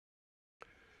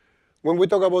When we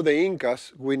talk about the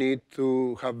Incas, we need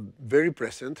to have very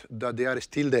present that they are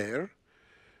still there.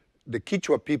 The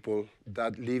Quichua people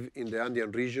that live in the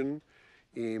Andean region,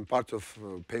 in parts of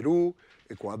Peru,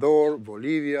 Ecuador,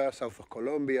 Bolivia, south of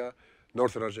Colombia,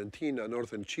 northern Argentina,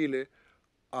 northern Chile,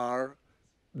 are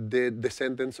the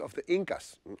descendants of the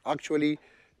Incas. Actually,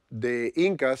 the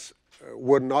Incas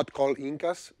were not called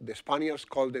Incas. The Spaniards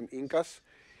called them Incas.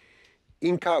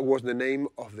 Inca was the name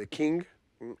of the king.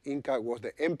 Inca was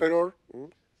the emperor.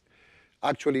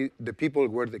 Actually, the people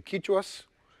were the Quichuas.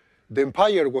 The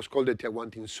empire was called the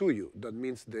Tiahuantinsuyo. That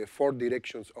means the four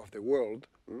directions of the world.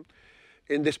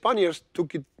 And the Spaniards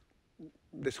took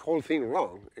this whole thing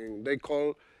wrong. And they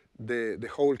call the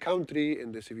whole country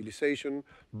and the civilization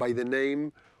by the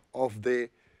name of the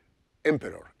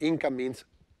emperor. Inca means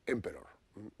emperor.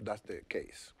 That's the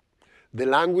case. The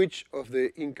language of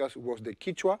the Incas was the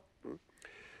Quichua.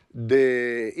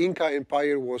 The Inca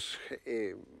Empire was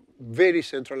very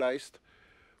centralized,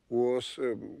 was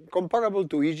comparable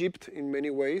to Egypt in many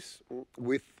ways,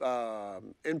 with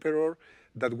emperor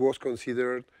that was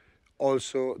considered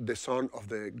also the son of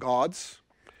the gods,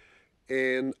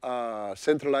 and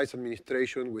centralized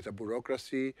administration with a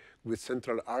bureaucracy, with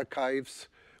central archives,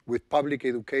 with public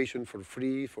education for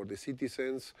free for the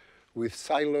citizens, with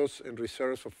silos and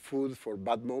reserves of food for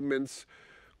bad moments,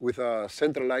 with a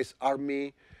centralized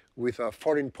army, with a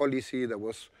foreign policy that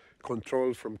was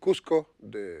controlled from Cusco,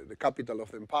 the capital of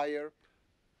the empire.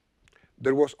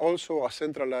 There was also a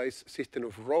centralized system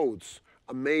of roads,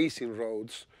 amazing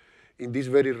roads, in this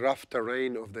very rough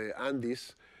terrain of the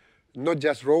Andes. Not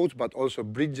just roads, but also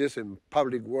bridges and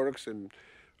public works and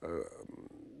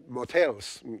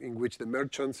motels in which the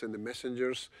merchants and the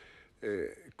messengers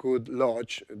could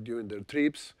lodge during their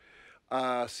trips.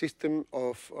 A system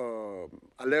of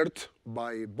alert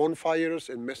by bonfires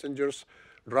and messengers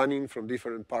running from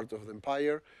different parts of the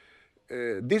empire.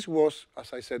 This was,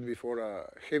 as I said before, a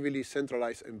heavily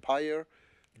centralized empire.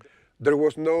 There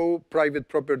was no private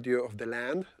property of the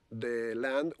land. The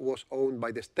land was owned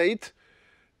by the state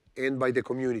and by the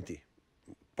community.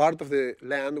 Part of the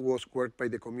land was worked by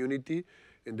the community,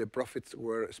 and the profits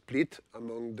were split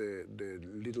among the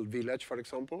little village, for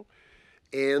example.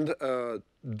 And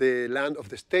the land of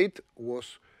the state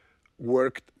was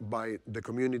worked by the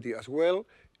community as well,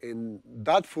 and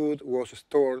that food was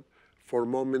stored for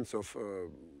moments of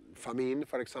famine,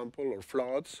 for example, or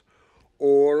floods,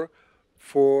 or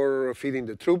for feeding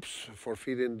the troops, for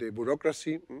feeding the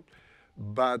bureaucracy.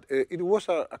 But it was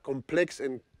a complex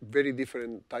and very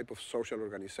different type of social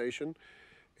organization,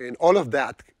 and all of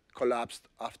that collapsed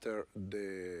after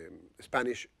the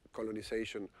Spanish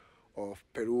colonization of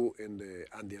Peru and the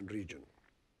Andean region.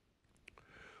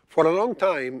 For a long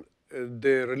time,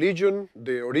 the religion,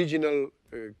 the original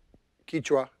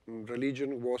Quichua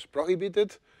religion, was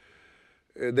prohibited.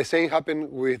 The same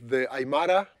happened with the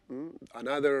Aymara,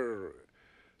 another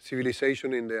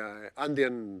civilization in the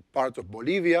Andean part of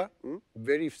Bolivia,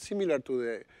 very similar to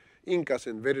the Incas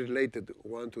and very related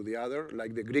one to the other,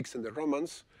 like the Greeks and the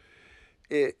Romans.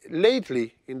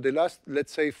 Lately, in the last,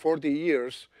 let's say, 40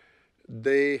 years,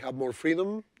 they have more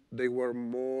freedom. They were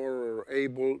more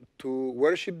able to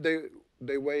worship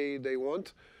the way they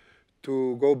want,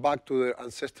 to go back to their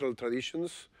ancestral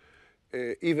traditions,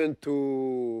 even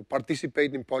to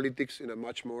participate in politics in a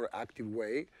much more active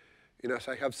way. And as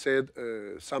I have said,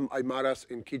 some Aymaras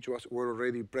and Quichuas were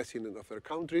already president of their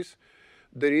countries.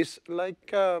 There is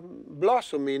like a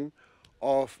blossoming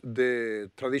of the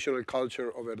traditional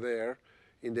culture over there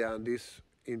in the Andes,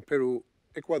 in Peru,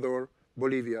 Ecuador,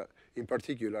 Bolivia in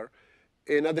particular.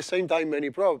 And at the same time, many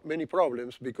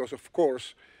problems, because of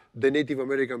course, the Native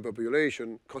American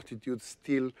population constitutes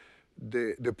still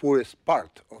the poorest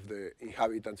part of the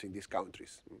inhabitants in these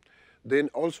countries. Then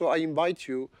also I invite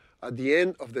you at the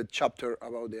end of the chapter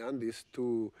about the Andes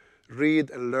to read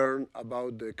and learn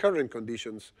about the current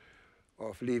conditions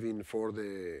of living for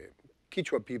the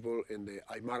Quichua people and the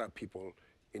Aymara people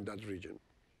in that region,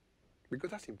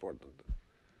 because that's important.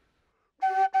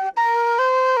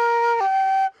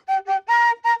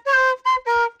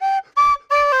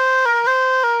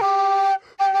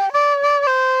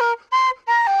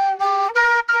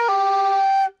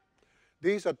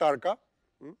 This is a tarca,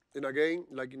 and again,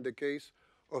 like in the case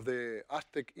of the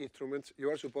Aztec instruments,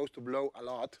 you are supposed to blow a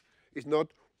lot. It's not.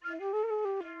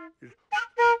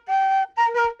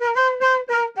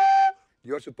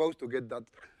 You are supposed to get that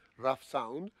rough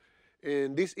sound.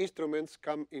 And these instruments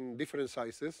come in different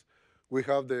sizes. We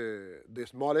have the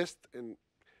smallest and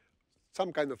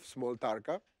some kind of small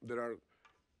tarca. There are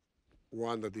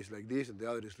one that is like this, and the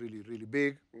other is really, really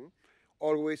big.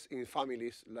 Always in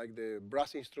families, like the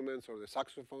brass instruments or the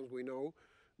saxophones we know,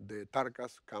 The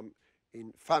tarcas come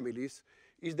in families.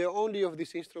 It's the only of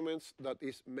these instruments that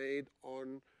is made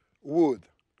on wood,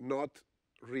 not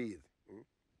reed.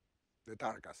 The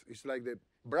tarcas. It's like the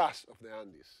brass of the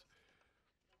Andes.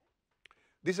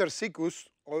 These are sikus,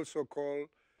 also called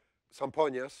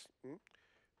zampoñas,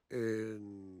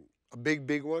 and a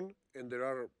big one, and there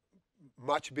are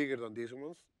much bigger than these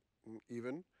ones,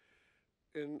 even.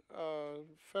 And a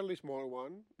fairly small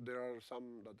one. There are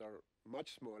some that are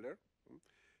much smaller,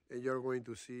 and you're going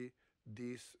to see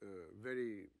these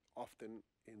very often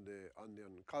in the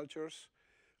Andean cultures.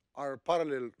 Are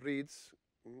parallel reeds,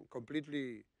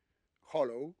 completely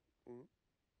hollow,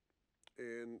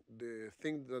 and the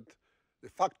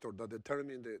factor that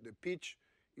determines the pitch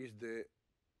is the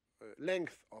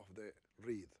length of the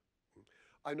reed.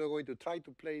 I'm not going to try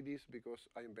to play this because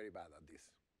I am very bad at this.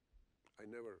 I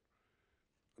never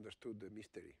understood the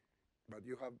mystery, but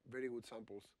you have very good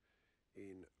samples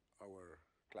in our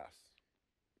class.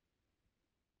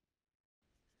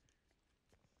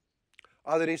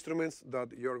 Other instruments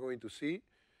that you're going to see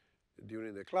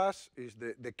during the class is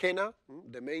the quena,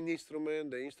 the main instrument,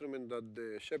 the instrument that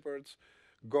the shepherds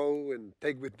go and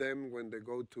take with them when they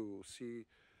go to see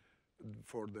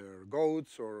for their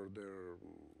goats or their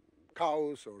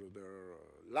cows or their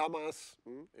llamas,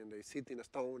 and they sit in a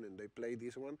stone and they play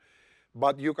this one.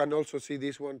 But you can also see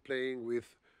this one playing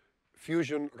with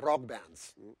fusion rock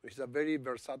bands. It's a very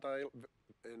versatile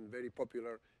and very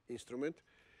popular instrument.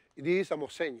 This is a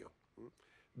moseño.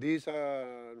 This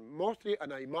is mostly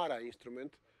an Aymara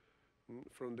instrument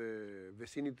from the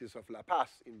vicinities of La Paz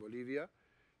in Bolivia.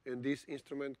 And this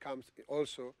instrument comes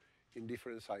also in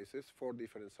different sizes, 4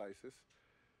 different sizes.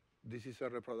 This is a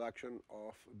reproduction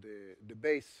of the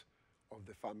base of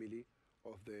the family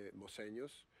of the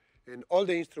moseños. And all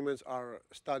the instruments are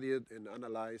studied and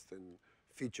analyzed and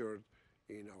featured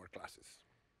in our classes.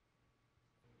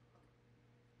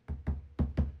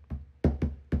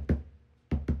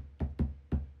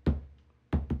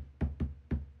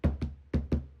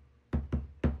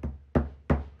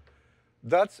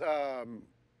 That's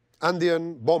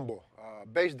Andean bombo,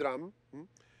 bass drum.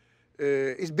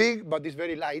 It's big, but it's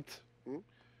very light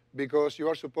because you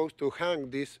are supposed to hang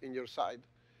this in your side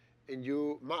and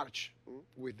you march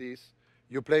with this.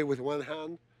 You play with one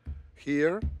hand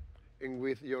here, and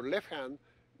with your left hand,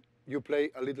 you play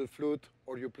a little flute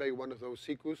or you play one of those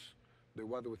sikus, the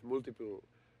one with multiple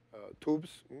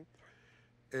tubes.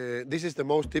 This is the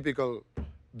most typical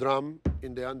drum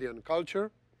in the Andean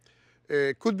culture.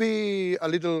 Could be a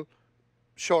little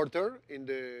shorter in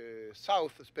the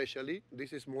south especially.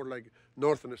 This is more like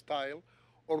northern style.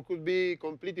 Or could be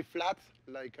completely flat,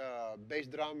 like a bass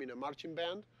drum in a marching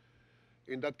band.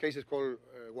 In that case, it's called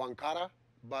huancara,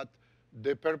 but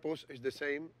the purpose is the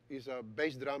same. It's a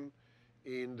bass drum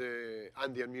in the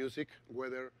Andean music,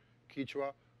 whether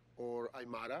Quechua or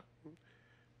Aymara.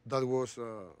 That was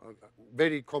a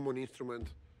very common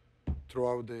instrument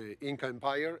throughout the Inca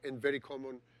Empire and very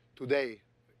common today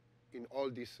in all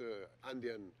these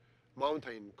Andean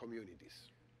mountain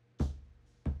communities.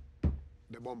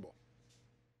 The bombo.